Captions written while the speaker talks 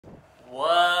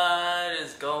What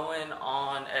is going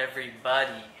on,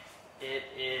 everybody? It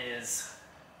is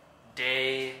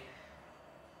day...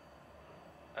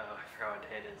 oh, I forgot what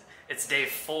day it is. It's day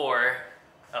 4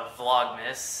 of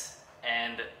Vlogmas,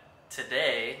 and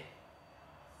today,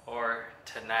 or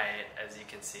tonight, as you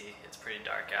can see, it's pretty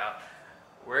dark out,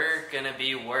 we're gonna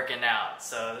be working out.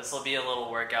 So this will be a little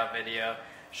workout video.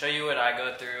 Show you what I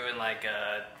go through in like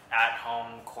a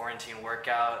at-home quarantine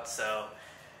workout. So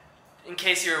in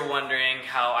case you were wondering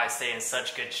how I stay in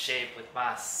such good shape with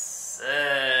my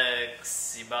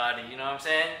sexy body, you know what I'm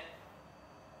saying?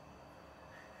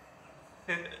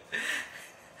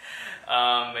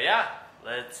 But yeah,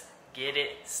 let's get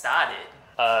it started.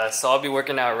 So I'll be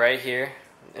working out right here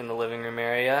in the living room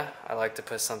area. I like to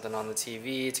put something on the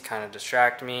TV to kind of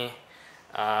distract me.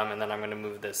 And then I'm gonna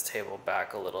move this table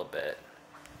back a little bit.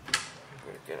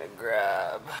 We're gonna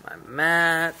grab my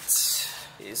mat,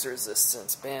 these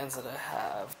resistance bands that I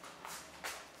have.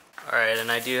 Alright,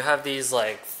 and I do have these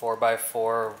like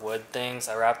 4x4 wood things.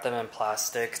 I wrap them in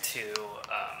plastic to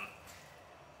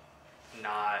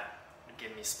not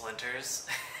give me splinters.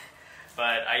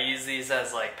 But I use these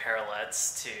as like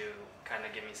parallettes to kind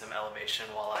of give me some elevation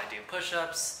while I do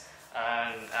push-ups.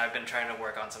 And I've been trying to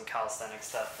work on some calisthenic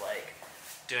stuff like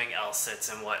doing L-sits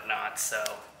and whatnot, so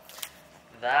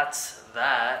that's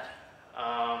that.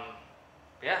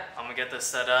 Yeah, I'm gonna get this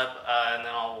set up and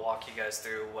then I'll walk you guys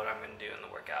through what I'm gonna do in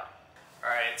the workout.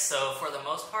 Alright, so for the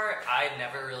most part, I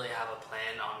never really have a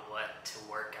plan on what to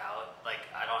work out. Like,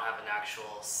 I don't have an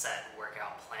actual set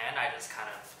workout plan. I just kind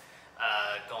of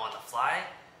go on the fly.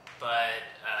 But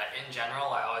in general,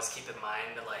 I always keep in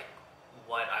mind like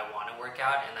what I want to work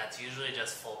out, and that's usually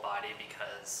just full body,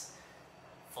 because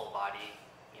full body,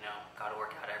 you know, gotta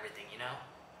work out everything, you know?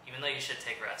 Even though you should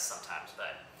take rest sometimes,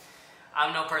 but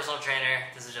I'm no personal trainer,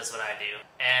 this is just what I do.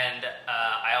 And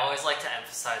I always like to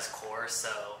emphasize core,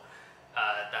 so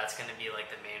that's gonna be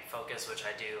like the main focus, which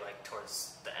I do like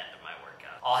towards the end of my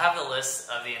workout. I'll have a list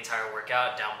of the entire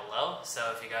workout down below,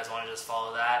 so if you guys wanna just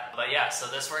follow that. But yeah, so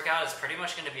this workout is pretty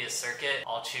much gonna be a circuit.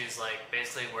 I'll choose like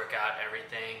basically work out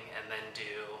everything and then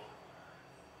do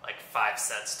like 5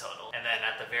 sets total. And then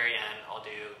at the very end, I'll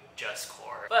do just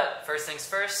core. But first things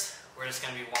first, we're just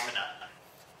gonna be warming up.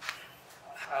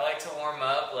 I like to warm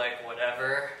up like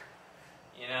whatever,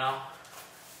 you know,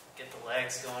 get the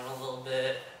legs going a little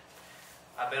bit.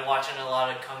 I've been watching a lot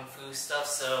of Kung Fu stuff,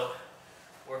 so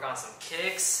work on some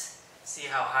kicks, see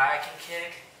how high I can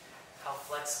kick, how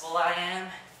flexible I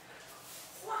am.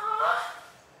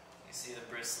 You see the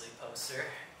Bruce Lee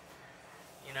poster,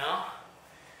 you know?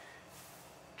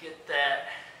 Get that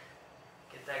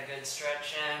good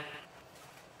stretch in.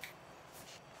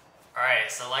 Alright,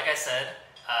 so like I said,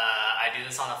 I do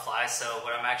this on the fly, so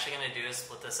what I'm actually going to do is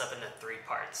split this up into 3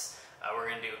 parts. We're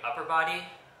going to do upper body,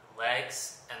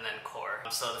 legs, and then core.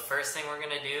 So the first thing we're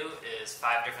going to do is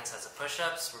 5 different sets of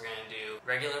push-ups. We're going to do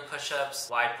regular push-ups,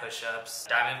 wide push-ups,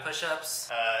 diamond push-ups,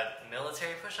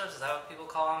 military push-ups, is that what people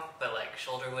call them? But like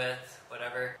shoulder width,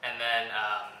 whatever. And then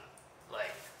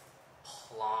like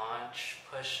planche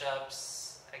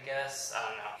push-ups, I guess. I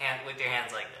don't know. With your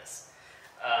hands like this.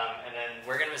 And then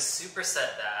we're going to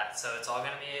superset that, so it's all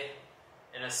going to be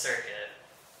in a circuit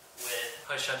with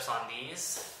push-ups on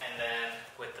these, and then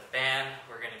with the band,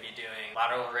 we're going to be doing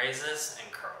lateral raises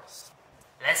and curls.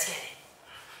 Let's get it!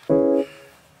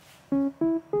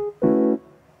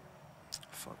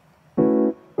 Fuck.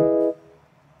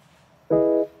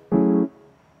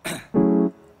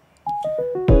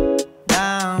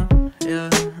 Down, yeah.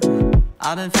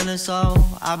 I've been feeling so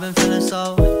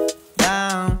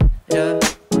down, yeah.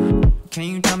 Can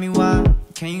you tell me why?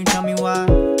 Can you tell me why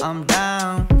I'm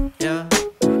down, yeah?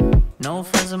 No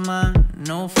friends of mine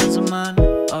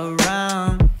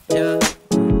around, yeah.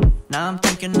 Now I'm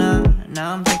thinking I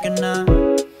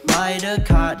might have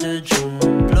caught the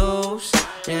June blues.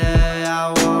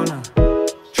 Yeah, I wanna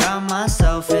drown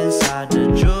myself inside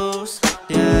the juice.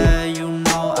 Yeah, you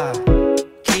know I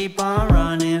keep on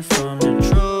running from the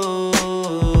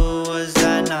truth. Was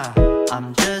that not?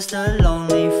 I'm just a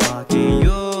lonely fucking you.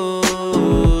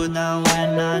 Now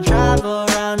when I drive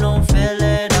around, don't fill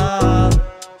it up.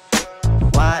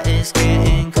 Why it's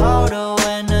getting colder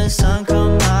when the sun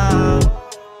come out?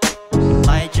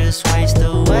 Might just waste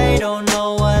away, don't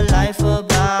know what life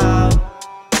about.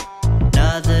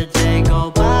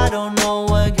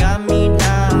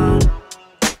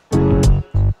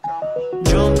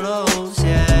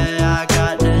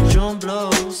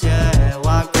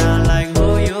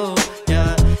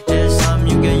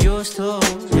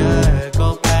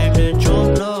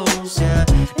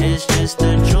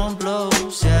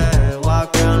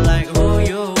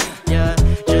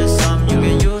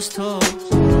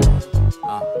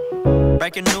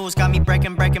 Breaking news got me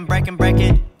breaking.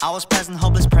 I was present,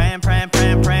 hopeless, praying.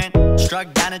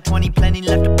 Struck down at 20, plenty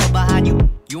left to put behind you.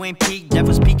 You ain't peaked,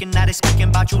 devil's speaking, now they speaking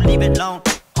about you, leave it alone.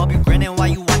 Hope you grinning while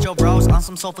you watch your bros on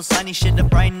some soulful sunny shit to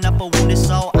brighten up a wounded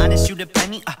soul. Honest, you the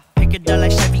plenty, pick it up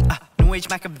like Chevy, New Age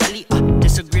Machiavelli,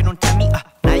 disagree, don't tell me,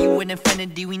 now you with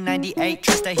infinity, we 98,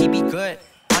 trust that he be good.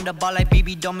 On the ball like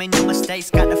BB, don't make no mistakes,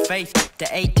 got the faith. The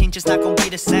 18 just not gon' be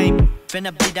the same.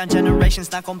 Finna bleed down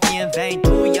generations, not gon' be in vain.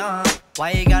 Too young,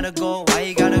 why you gotta go,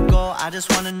 I just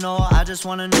wanna know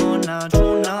now,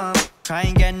 too numb.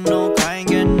 Crying, getting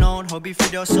old, hope you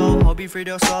freed your soul,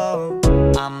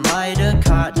 I might have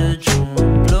caught the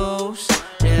June blues,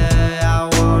 yeah,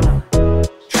 I wanna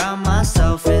drown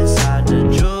myself inside the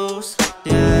juice,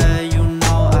 yeah, you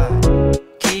know I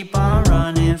keep on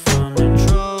running from the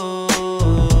truth.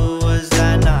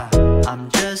 I'm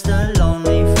just a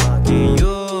lonely fucking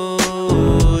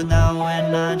you. Now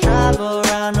when I drive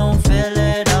around, don't feel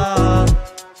it all.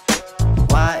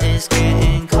 Why it's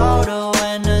getting colder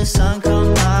when the sun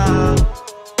come out?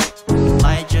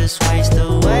 Might just waste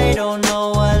away, don't know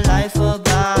what life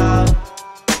about.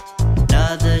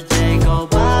 Another day go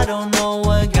by, don't know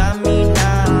what got me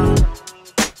down.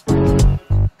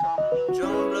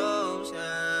 June blues,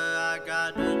 yeah, I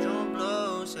got the June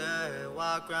blues, yeah.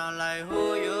 Walk around like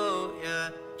who you, yeah.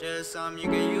 Just something you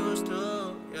get used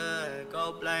to, yeah.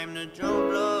 Go blame the June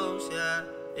blues, yeah.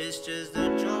 It's just the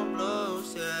June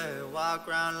blues, yeah. Walk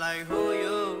around like who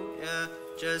you, yeah.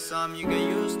 Just something you get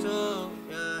used to,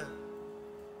 yeah.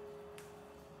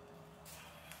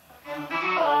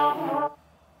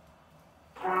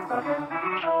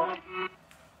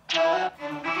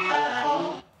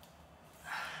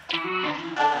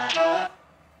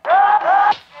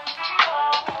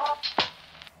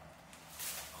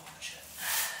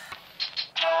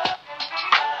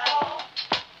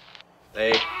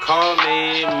 They call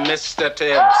me Mr.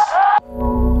 Tibbs.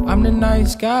 I'm the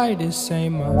nice guy, this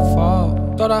ain't my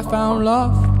fault. Thought I found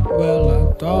love, well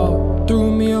I thought.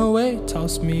 Threw me away,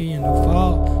 tossed me in the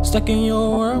fall. Stuck in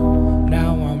your world,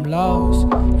 now I'm lost.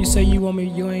 You say you want me,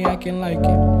 you ain't acting like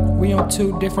it. We on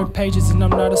two different pages and I'm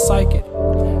not a psychic.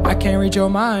 I can't read your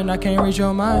mind, I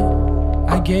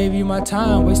gave you my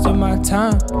time, wasted my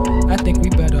time. I think we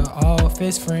better off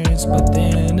as friends, but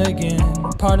then again,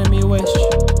 part of me wish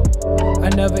I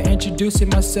never introduced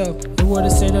it myself. It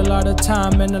would've saved a lot of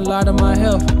time and a lot of my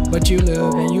health. But you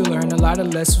live and you learn, a lot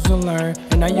of lessons to learn.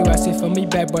 And now you asking for me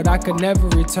back, but I could never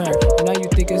return. And now you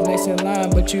think it's next in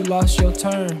line, but you lost your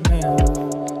turn, man.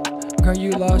 Girl,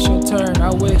 you lost your turn,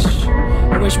 I wish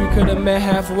we could've met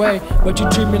halfway. But you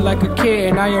treat me like a kid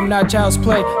and I am not child's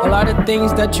play. A lot of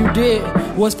things that you did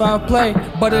was foul play,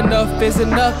 but enough is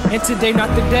enough, and today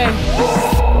not the day.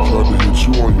 Tried to hit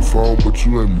you on your phone, but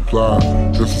you ain't reply.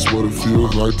 This is what it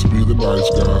feels like to be the nice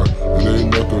guy. It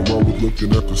ain't nothing wrong with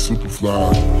looking at the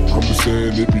superfly. I'm just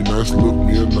saying it'd be nice to look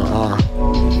me in the eye.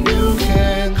 You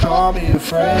can call me a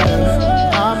friend.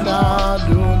 I'm not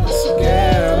doing this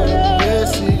again.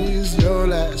 This is your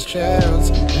last chance.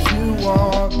 If you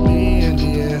want me in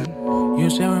the end. You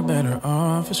say we're better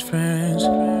off as friends.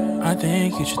 I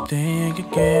think you should think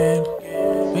again.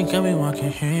 We could be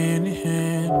walking hand in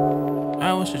hand.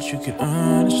 I wish that you could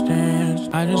understand.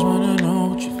 I just wanna know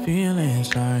what you feel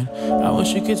inside. I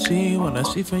wish you could see what I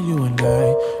see for you and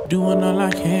I. Doing all I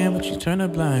can, but you turn a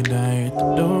blind eye. At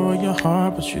the door of your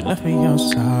heart, but you left me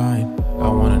outside. I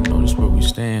wanna know just where we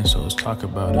stand, so let's talk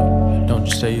about it. Don't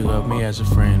just say you love me as a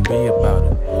friend, be about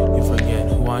it. You forget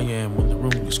who I am when the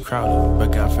room gets crowded,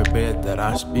 but God forbid that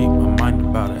I speak my mind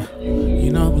about it.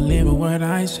 You don't believe a word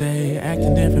I say,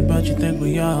 acting different, but you think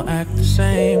we all act the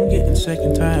same. Getting sick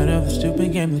and tired of the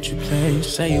stupid game that you play. You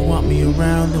say you want me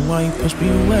around, then why you push me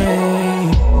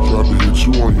away? Tried to hit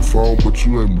you on your phone, but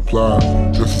you ain't reply.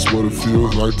 This is what it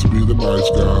feels like to be the nice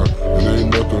guy. It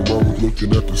ain't nothing wrong with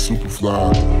looking at the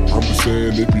superfly. I'm just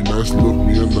saying it'd be nice to look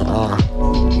me in the eye.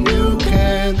 You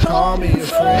can call me a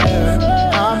friend.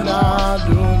 I'm not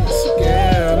doing this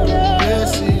again.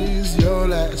 This is your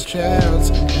last chance.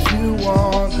 If you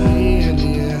want me in the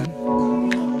end.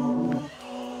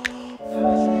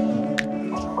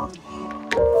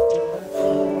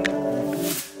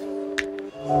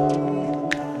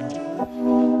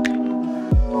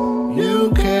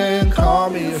 You can call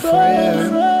me a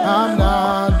friend. I'm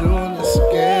not doing this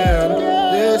again.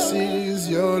 This is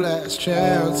your last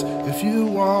chance. If you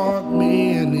want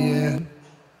me in the end.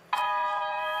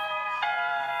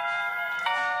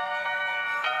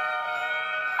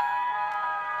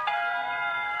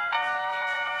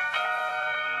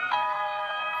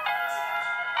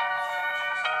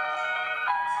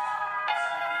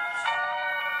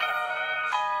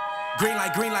 Green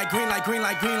light, green light, green light, green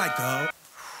light, green light, go.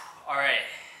 Alright,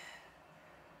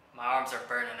 my arms are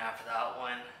burning after that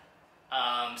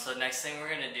one. So next thing we're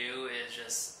gonna do is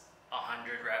just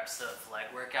 100 reps of leg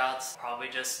workouts. Probably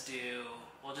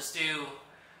we'll just do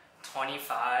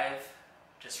 25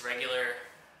 just regular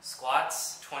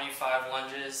squats, 25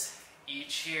 lunges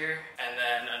each here, and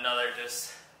then another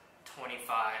just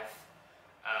 25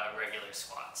 regular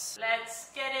squats.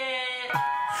 Let's get it!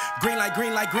 Green light,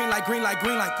 green light, green light, green light,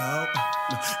 green light, go.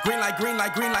 Green light, green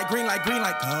light, green light, green light, green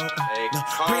light, go.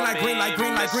 Green light, green light,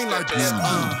 green light, green light,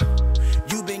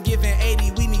 you been giving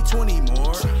 80, we need 20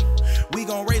 more. We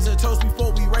gon' raise a toast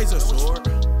before we raise a sword.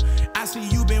 I see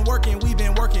you been working, we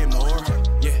been working more.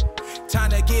 Yeah,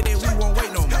 time to get it, we won't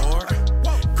wait no more.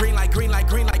 Green light, green light,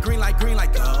 green light, green light, green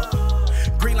light, go.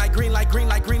 Green light, green light, green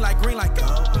light, green light, green light,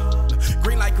 go.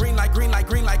 Green light, green light, green light,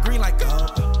 green light, green light, go.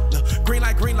 Green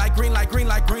light, green light, green light, green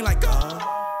light, green light, go.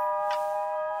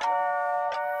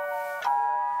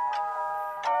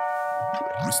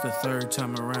 It's the third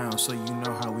time around, so you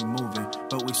know how we moving.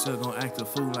 But we still gon' act a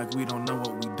fool like we don't know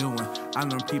what we doing. I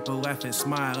know people laugh and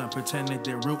smile and pretend that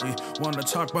they're rooting. Wanna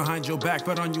talk behind your back,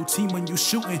 but on your team when you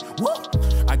shooting. Woo!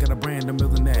 I got a brand, I'm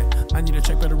building that. I need a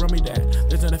check, better run me that.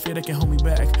 There's not a fear that can hold me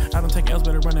back. I don't take L's,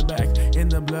 better run it back. In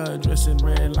the blood, dressing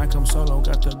red like I'm solo.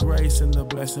 Got the grace and the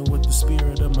blessing with the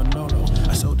spirit of Manolo.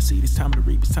 I sowed the seed, it's time to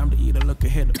reap, it's time to eat. I look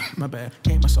ahead, my bad.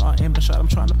 Came, I saw, I aimed a shot, I'm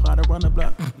trying to plot to run the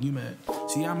block. You mad?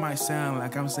 See, I might sound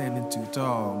like I'm standing too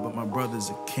tall, but my brother's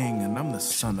a king and I'm the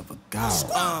son of a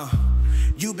god.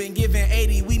 You been giving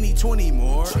 80, we need 20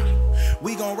 more.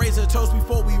 We gon' raise a toast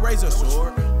before we raise a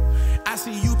sword. I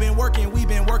see you been working, we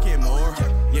been working more.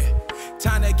 Yeah,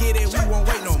 time to get it, we won't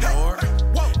wait no more.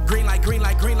 Green light, green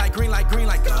light, green light, green light, green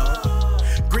light, go.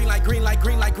 Green light, green light,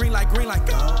 green light, green light, green light,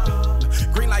 go.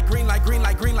 Green light, green light, green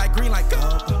light, green light, green light,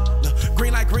 go.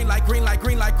 Green light, green light, green light,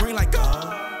 green light, green light,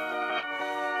 go.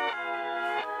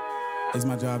 It's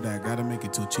my job that I gotta make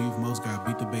it to achieve most. Gotta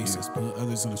beat the basics. Put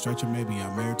others on the stretcher, maybe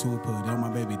I'm married to a put on my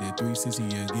baby. That 360,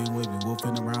 yeah, getting with me.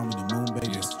 Wolfing around with the moon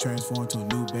babies. Transform to a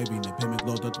new baby. And the pimmick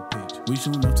load up the pitch. We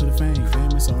shooting up to the fame.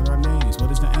 Famous all our names.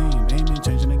 What is the aim? Aiming,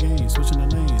 changing the game. Switching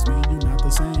the lanes. Me and you not the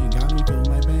same. Got me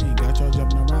feeling like pain. Got y'all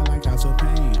jumping around like House of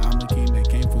Pain. I'm a king that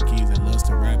came from kings that loves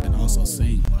to rap and also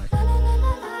sing.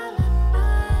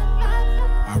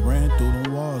 I ran through the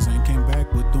walls and came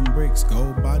back with them bricks.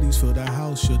 Gold bodies fill that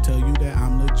house, she'll tell you that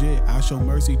I'm legit. I show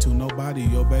mercy to nobody,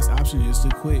 your best option is to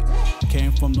quit.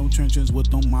 Came from them trenches with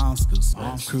them monsters.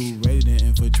 Arm crew ready to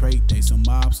infiltrate, they some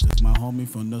mobsters. My homie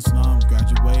from the slums,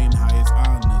 graduating highest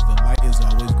honors. The light is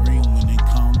always green when it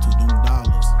comes to them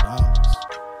dollars.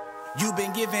 You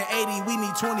been giving 80, we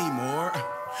need 20 more.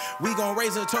 We gon'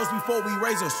 raise a toast before we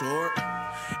raise a sword.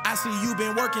 I see you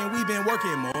been working, we been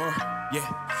working more. Yeah,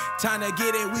 time to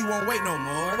get it, we won't wait no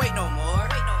more. Wait no more.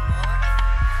 Wait no more.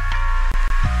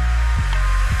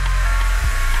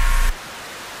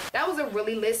 That was a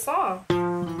really lit song.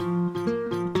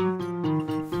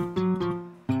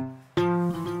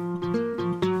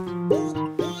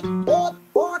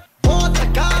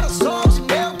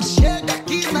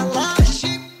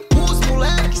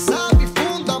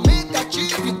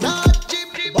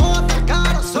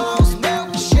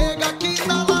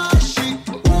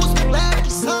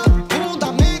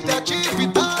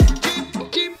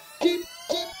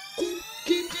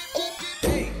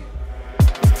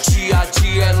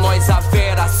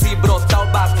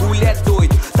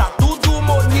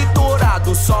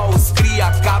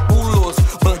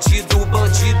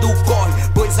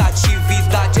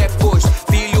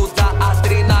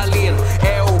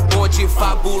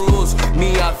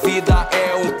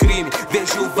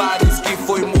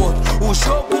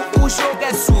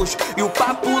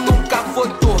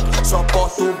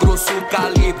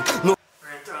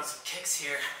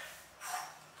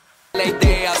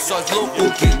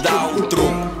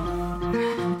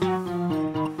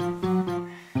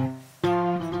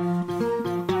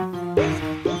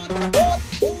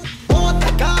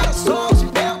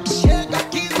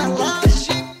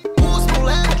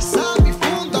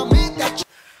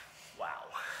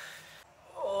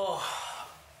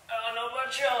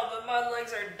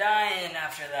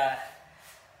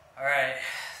 Alright,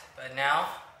 but now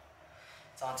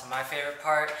it's on to my favorite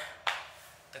part,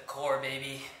 the core,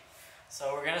 baby.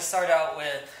 So we're gonna start out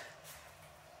with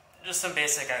just some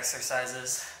basic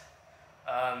exercises,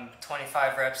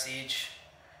 25 reps each,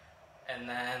 and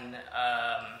then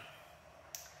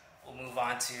we'll move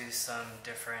on to some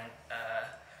different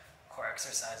core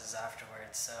exercises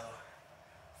afterwards, so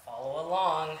follow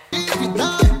along.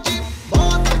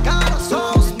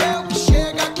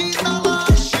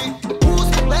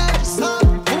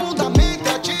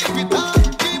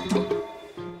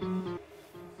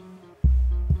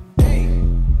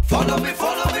 Follow me,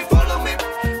 follow me, follow me.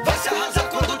 Vai se arrasar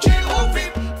quando o tiro ouvir.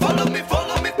 Follow me,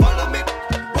 follow me, follow me.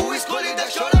 O escolhido é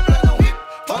chorar pra não rir.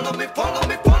 Follow me, follow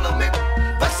me, follow me.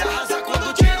 Vai se arrasar quando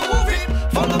o tiro ouvir.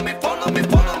 Follow me, follow me,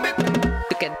 follow me.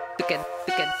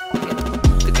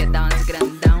 Tu quer dance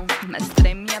grandão, mas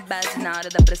treme a base na hora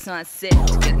da pressão a ser.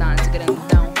 Tu quer dance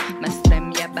grandão, mas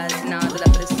treme a base na hora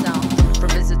da pressão. From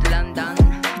Brazil to London,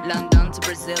 London to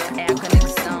Brazil é a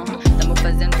conexão. Tamo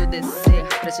fazendo descer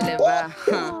pra te levar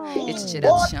e te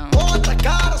tirar do chão. Bota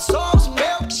cara, só os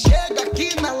meus que chega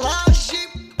aqui na laje.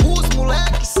 Os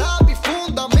moleques sabem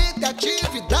fundamento e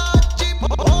atividade.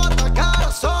 Bota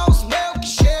cara, só os meus que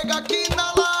chega aqui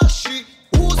na laje.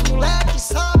 Os moleques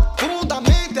sabem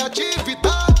fundamento e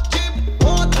atividade.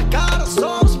 Bota cara,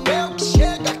 só os meus que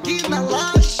chega aqui na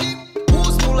laje.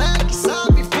 Os moleques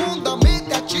sabem fundamento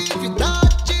e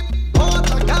atividade.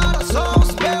 Bota cara, só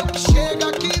os meus que chega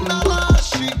aqui na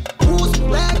laje. Os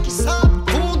moleques sabem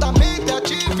fundamento e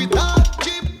atividade.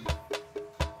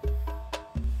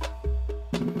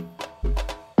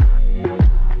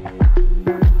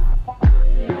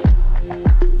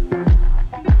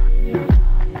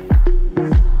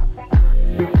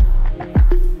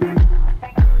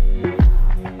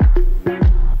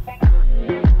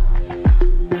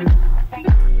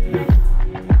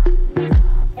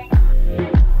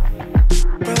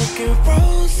 Broken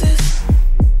roses,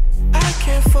 I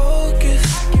can't focus.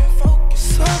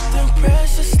 Something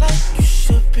precious like you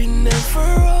should be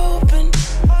never open.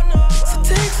 So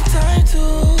take some time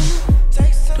to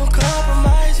don't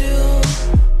compromise you.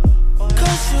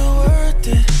 Cause you're worth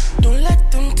it. Don't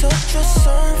let them touch your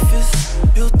surface.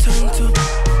 You'll turn to.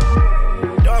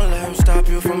 Don't let them stop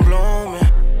you from blooming.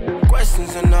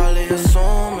 Questions and all they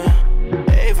assuming.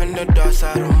 Even the dark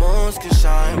side of moons can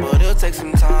shine, but it'll take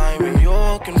some time and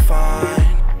you can find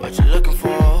what you're looking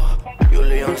for. You're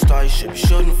the young star you should be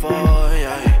shooting for,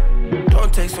 yeah.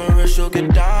 Don't take some risks, you'll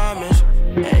get damaged.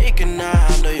 And you cannot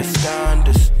handle your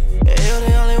standards. Yeah, you're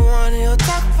the only one he'll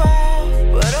talk about,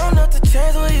 but don't know to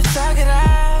change the way you talk it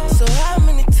out. So how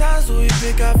many times will you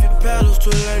pick up your pedals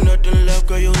till ain't nothing left,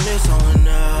 girl, you need someone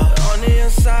else. On the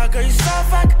inside, girl, you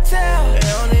soft, I can tell. And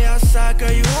on the outside,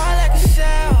 girl, you hard like a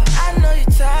shell. I know you're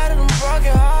tired of them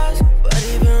broken hearts, but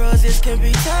even roses can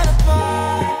be torn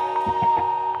apart.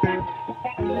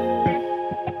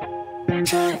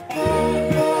 Torn apart.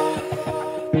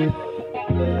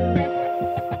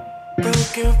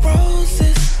 Broken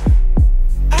roses,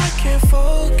 I can't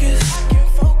focus.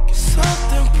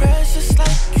 Something precious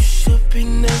like you should be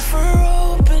never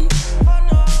open.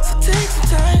 So take some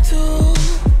time to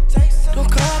don't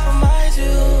compromise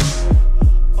you.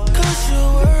 Cause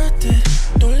you're worth it.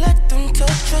 Don't let them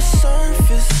touch your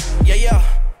surface. Yeah.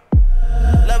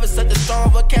 Love is such a strong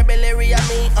vocabulary, I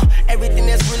mean everything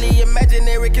that's really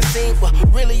imaginary can seem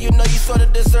really, you know you sorta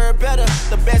deserve better.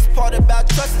 The best part about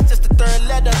trust is just the third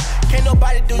letter. Can't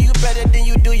nobody do you better than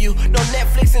you do you. No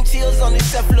Netflix and chills, only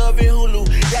self-love and Hulu.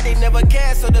 That they never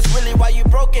cared, so that's really why you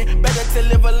broken. Better to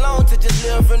live alone, to just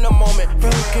live in the moment.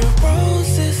 Broken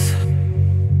roses,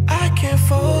 I can't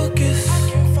focus.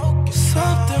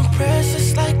 Something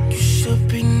precious like you should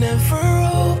be never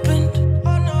opened.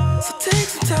 So take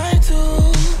some time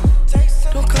to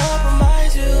don't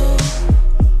compromise you.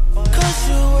 Cause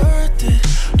you're worth it.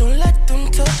 Don't let them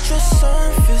touch your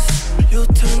surface. You'll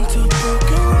turn to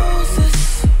broken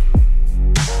roses.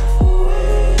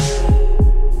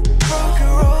 Broken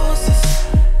roses.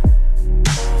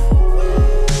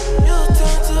 You'll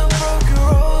turn to broken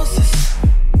roses.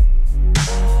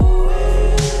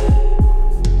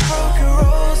 Broken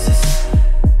roses.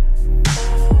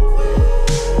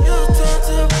 You'll turn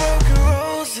to broken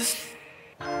roses.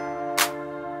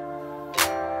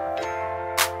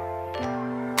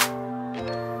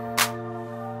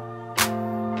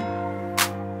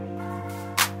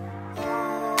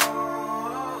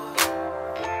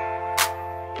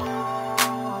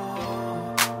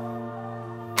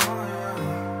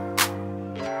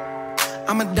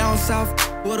 I'm a down south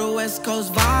with a west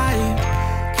coast vibe.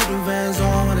 Keep the Vans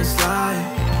on when I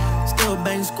slide. Still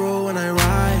bang screw when I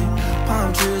ride.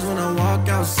 Palm trees when I walk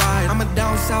outside. I'm a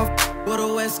down south with a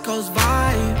west coast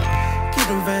vibe. Keep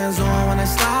the Vans on when I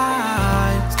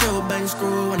slide. Still bang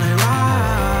screw when I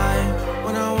ride.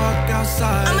 When I walk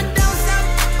outside. I'm a down south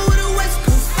with a west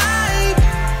coast vibe.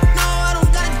 No, I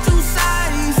don't gotta choose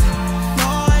sides. No,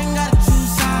 I ain't gotta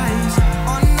choose sides.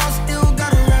 Oh no, still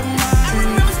gotta rep mine. I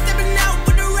remember stepping out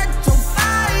with the retro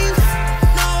fives.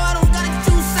 No, I don't gotta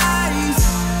choose sides.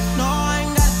 No, I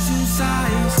ain't gotta choose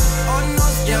sides. Oh no,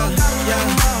 still gotta rep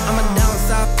mine. I'm a down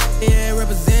south, yeah,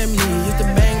 represent me. Used to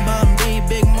bang bum B,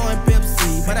 big more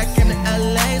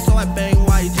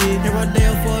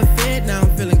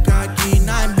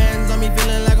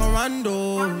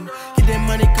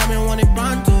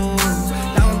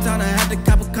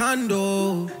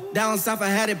south, I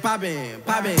had it poppin',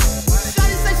 poppin'.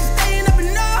 Shawty say she staying up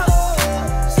in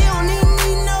love. She don't need me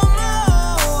no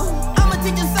more. I'ma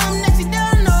teach her something that she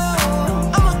don't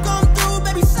know. I'ma come through,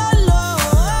 baby, solo.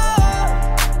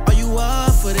 Are you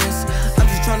up for this? I'm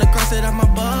just tryna cross it off my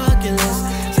bucket list.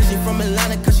 Said she from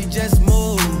Atlanta cause she just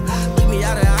moved. Look me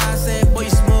out of the eye, said, boy, you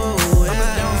smooth. I'm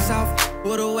down south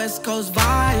with a West Coast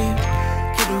vibe.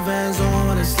 Keep them Vans on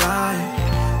when I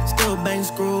slide. Still bang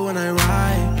screw when I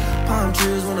ride. Palm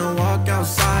trees when I walk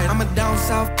outside. I'm a down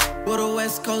south with a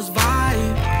West Coast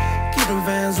vibe. Keep them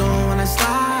Vans on when I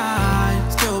slide.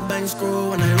 Still bang screw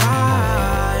when I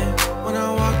ride. When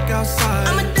I walk outside.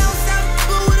 I'm a down south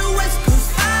with a West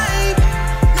Coast vibe.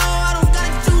 No, I don't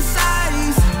gotta choose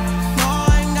sides. No,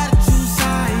 I ain't gotta choose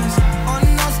sides. Oh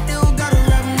no, still gotta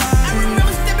rep mine. I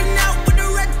remember stepping out with the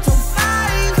retro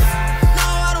fives. No,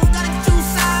 I don't gotta choose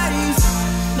sides.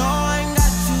 No, I ain't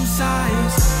gotta choose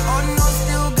sides. Oh no,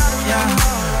 still gotta rep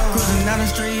mine. Cruising down the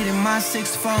street in my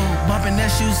 6'4", bumping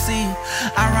SUC.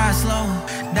 I ride slow,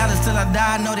 dollars till I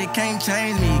die. Know they can't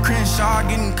change me. Crenshaw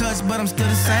getting cuts, but I'm still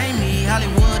the same me.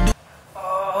 Hollywood do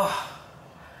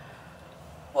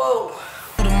Whoa.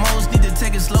 the most, need to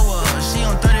take it slower. She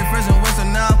on 31st and West, so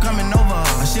now I'm coming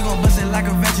over. She gon' bust it like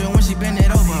a veteran when she bend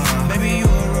it over. Baby, you a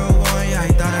real one, yeah, I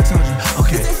thought I told you.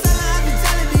 Okay. They selling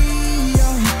hospitality, yo.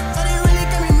 So they really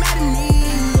got me mad at me,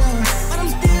 yo. But I'm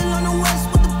still on the west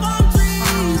with the palm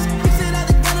trees. They said that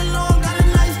they got along, got a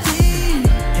nice team.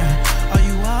 Yeah, are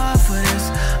you up for this?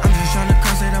 I'm just tryna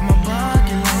cross it off my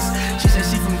bucket list. She said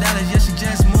she from Dallas, yeah, she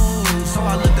just moved. So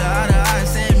I looked her eye to eye and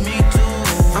said, me too.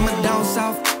 I'm a down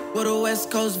south with a West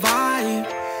Coast vibe.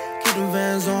 Keep them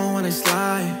Vans on when they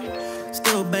slide.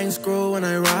 Still bang screw when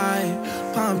I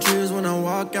ride. Palm trees when I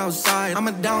walk outside. I'm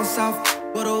a down south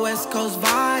with a West Coast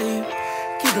vibe.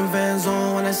 Keep them Vans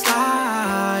on when I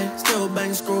slide. Still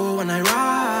bang screw when I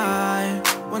ride.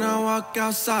 When I walk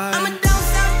outside. I'm a down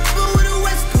south with a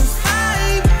West Coast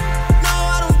vibe. No,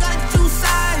 I don't gotta choose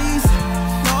sides.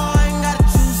 No, I ain't gotta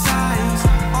choose sides.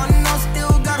 Oh no,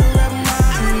 still gotta rep mine.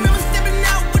 I remember stepping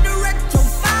out with the retro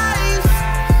fives.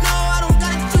 No, I don't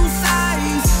gotta choose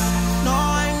sides. No, I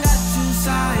ain't gotta choose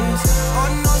sides. Oh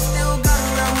no, still gotta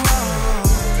rep mine.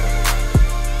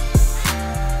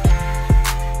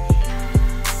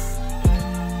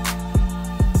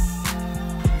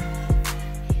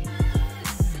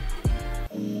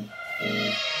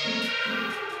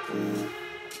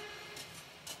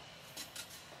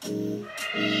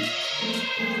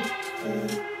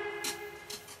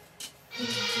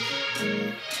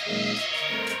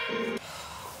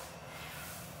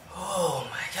 Oh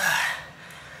my god.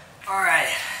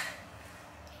 Alright.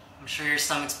 I'm sure your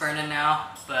stomach's burning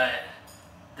now, but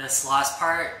this last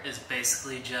part is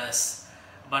basically just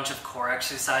a bunch of core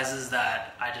exercises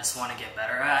that I just want to get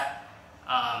better at.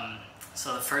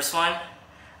 So the first one,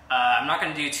 I'm not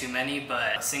going to do too many,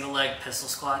 but single leg pistol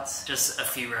squats, just a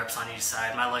few reps on each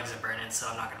side. My legs are burning, so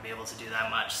I'm not going to be able to do that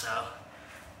much, so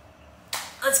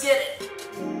let's get it.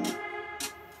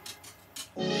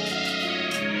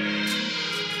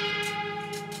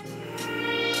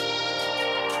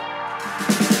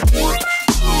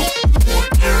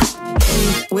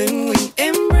 When we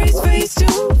embrace face to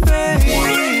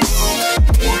face,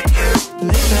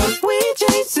 lit up, we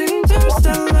chase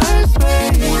interstellar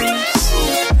space,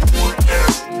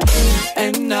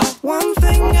 and not one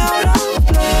thing out of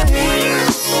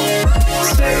place.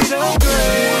 State of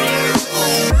grace.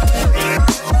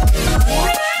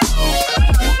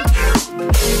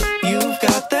 You've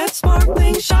got that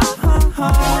sparkling shine.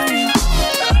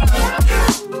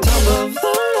 Top of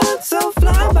the lot, so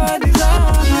fly by design.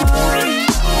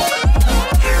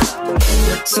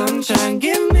 Sunshine,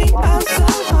 give me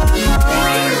outside.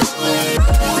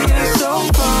 Yeah, so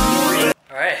far.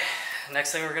 Alright,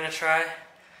 next thing we're gonna try,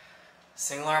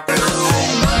 single arm.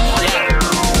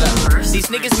 These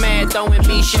niggas mad throwing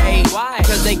me shade. Why?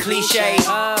 Cause they cliche.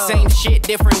 Same shit,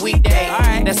 different weekday.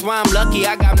 That's why I'm lucky,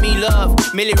 I got me love.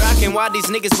 Millie rockin' while these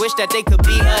niggas wish that they could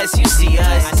be us. You see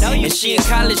us. I know you. And she in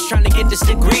college trying to get this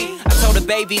degree. I told her,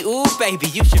 baby, ooh, baby,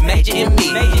 you should major in me.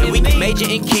 And we can major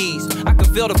in keys. I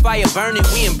can feel the fire burning,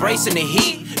 we embracing the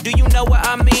heat. Do you know what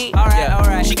I mean?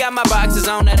 Alright. She got my boxes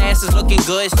on, that ass is looking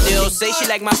good still. Say she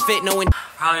like my fit, knowing.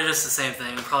 Probably just the same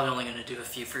thing. I'm probably only gonna do a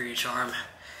few for each arm.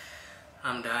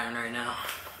 I'm dying right now.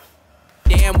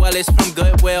 Damn well it's from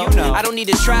Goodwill. You know. I don't need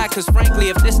to try, cause frankly,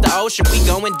 if this the ocean, we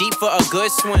going deep for a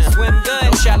good swim. Swim good.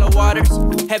 No shallow waters.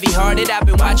 Heavy hearted, I've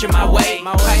been watching my way.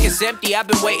 My pocket's empty, I've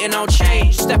been waiting on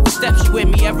change. Step for step, she with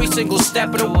me every single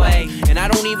step of the way. And I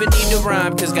don't even need to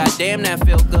rhyme, cause goddamn that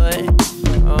feel good.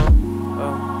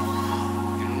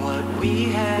 And what we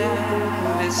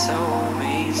have is so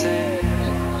amazing.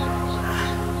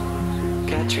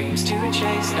 got dreams to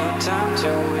chase, no time to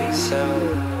waste, so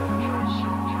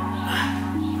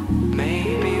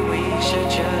maybe we should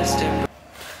just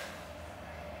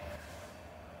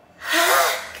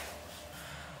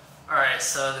Alright,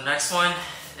 so the next one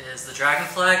is the dragon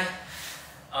flag.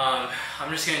 I'm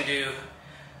just going to do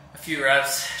a few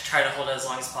reps, try to hold it as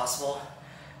long as possible.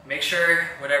 Make sure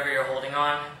whatever you're holding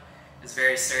on is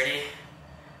very sturdy.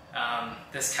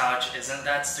 This couch isn't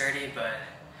that sturdy, but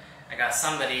I got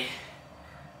somebody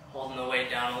holding the weight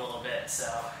down a little bit, so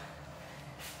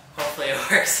hopefully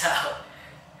it works out.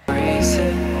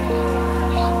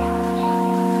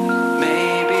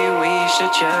 maybe we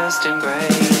should just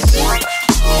embrace.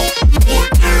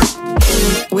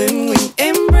 When we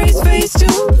embrace face to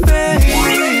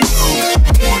face,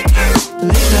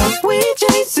 lit up, we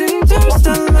chase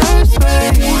interstellar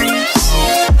space,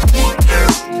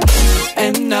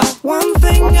 and not one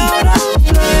thing out of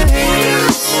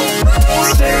place.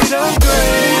 State of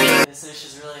grace. This dish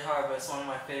is really hard, but it's one of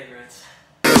my favorites.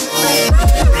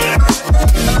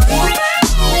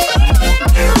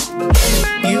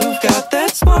 You've got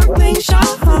that sparkling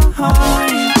shine,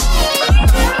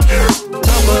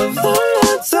 top of the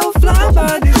lot, so fly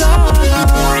by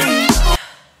design.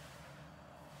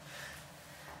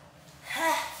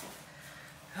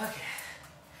 Okay.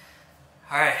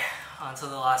 Alright, on to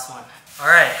the last one.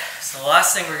 Alright, so the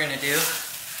last thing we're going to do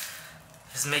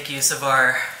is make use of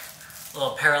our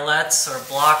little parallettes or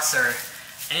blocks or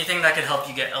anything that could help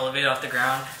you get elevated off the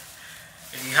ground.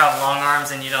 If you have long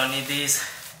arms and you don't need these,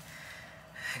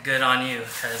 good on you,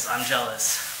 because I'm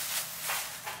jealous.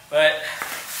 But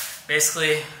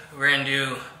basically, we're going to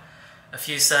do a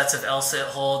few sets of L-sit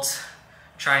holds,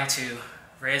 trying to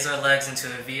raise our legs into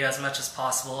a V as much as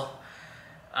possible,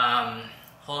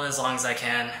 hold it as long as I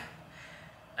can,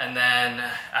 and then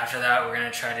after that we're going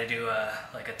to try to do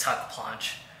like a tuck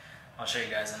planche. I'll show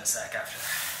you guys in a sec after that.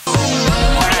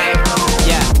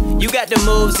 Yeah, you got the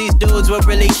moves these dudes would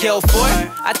really kill for.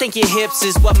 I think your hips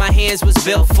is what my hands was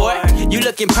built for. You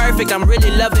looking perfect, I'm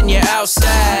really loving your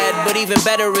outside, but even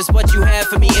better is what you have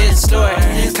for me in store.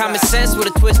 Common sense with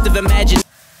a twist of imagination.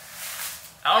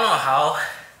 I don't know how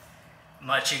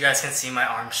much you guys can see my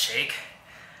arms shake,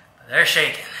 but they're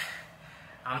shaking.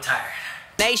 I'm tired.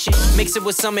 Mix it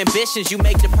with some ambitions, you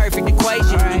make the perfect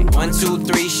equation. 1, 2,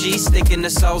 3, she's sticking to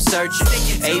soul searching.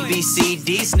 A, B, C,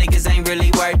 D's niggas ain't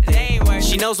really worth it.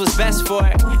 She knows what's best for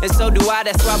her, and so do I.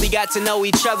 That's why we got to know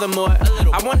each other more.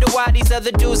 I wonder why these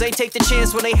other dudes ain't take the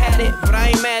chance when they had it, but I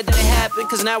ain't mad that it happened,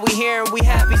 cause now we here and we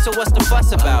happy. So what's the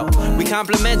fuss about? We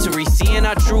complimentary, seeing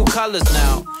our true colors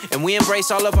now, and we embrace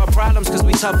all of our problems cause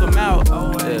we tough them out.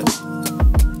 Yeah.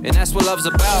 And that's what love's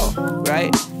about,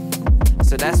 right?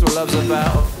 So that's what love's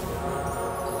about.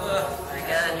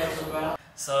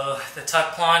 So the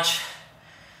tuck planche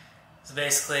is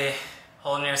basically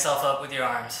holding yourself up with your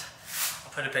arms.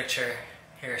 I'll put a picture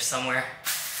here somewhere,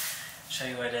 show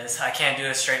you what it is. I can't do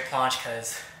a straight planche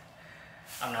because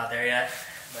I'm not there yet,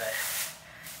 but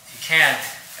if you can,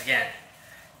 again,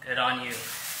 good on you.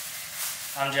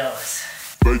 I'm jealous.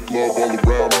 Fake love all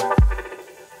around me.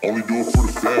 Only do it for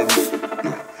the family.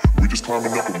 Yeah. We just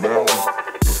climbing up a mountain.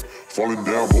 Falling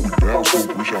down, but we bounce.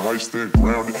 Wish I high stand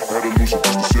grounded. Had to lose it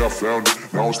just to say I found it.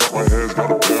 Now it's like my hands got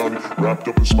a bounty. Wrapped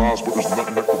up in smiles, but there's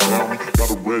nothing that can drown me.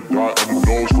 Got a red dot on the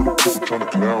nose for the people trying to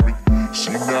clown me.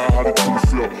 See now how they truly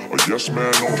feel. A yes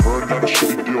man on her, not a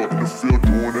shitty deal. In the field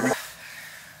doing anything.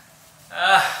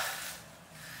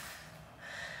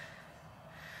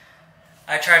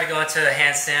 I try to go into the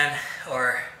handstand,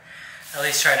 or at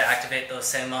least try to activate those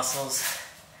same muscles.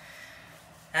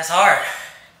 That's hard.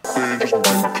 Just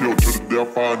kill to the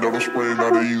death, find out I'm spraying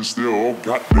out of even still. Oh,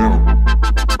 goddamn.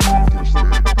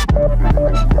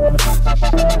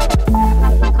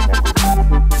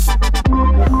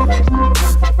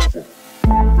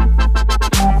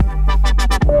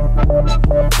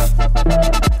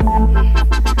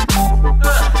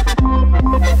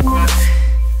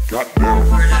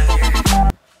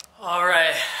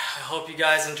 Alright, I hope you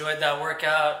guys enjoyed that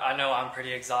workout. I know I'm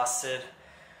pretty exhausted.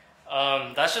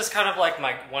 That's just kind of like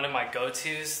one of my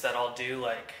go-tos that I'll do,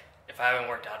 like if I haven't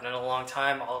worked out in a long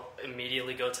time, I'll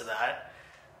immediately go to that.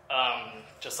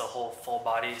 Just a whole full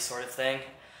body sort of thing.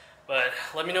 But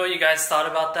let me know what you guys thought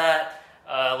about that.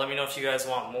 Let me know if you guys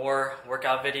want more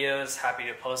workout videos. Happy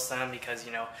to post them because,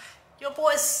 you know, your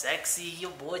boy's sexy,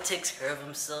 your boy takes care of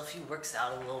himself, he works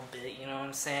out a little bit, you know what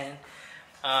I'm saying?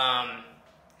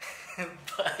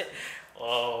 But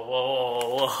whoa,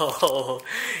 whoa, whoa, whoa.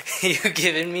 You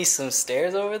giving me some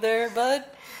stares over there, bud?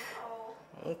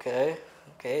 Okay,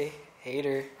 okay,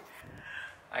 hater.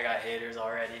 I got haters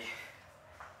already.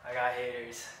 I got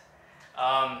haters.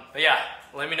 But yeah,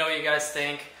 let me know what you guys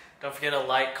think. Don't forget to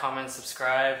like, comment,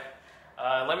 subscribe.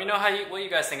 Let me know what you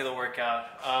guys think of the workout.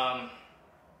 Oh,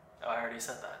 I already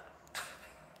said that.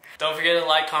 Don't forget to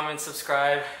like, comment,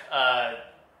 subscribe.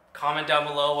 Comment down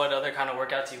below what other kind of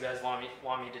workouts you guys want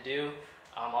me to do.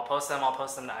 I'll post them. I'll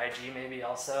post them to IG maybe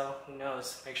also. Who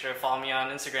knows? Make sure to follow me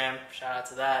on Instagram. Shout out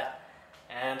to that.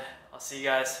 And I'll see you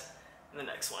guys in the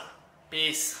next one.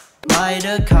 Peace. Might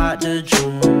have caught the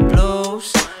June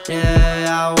blues.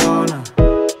 Yeah, I wanna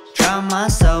drown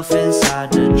myself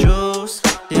inside the juice.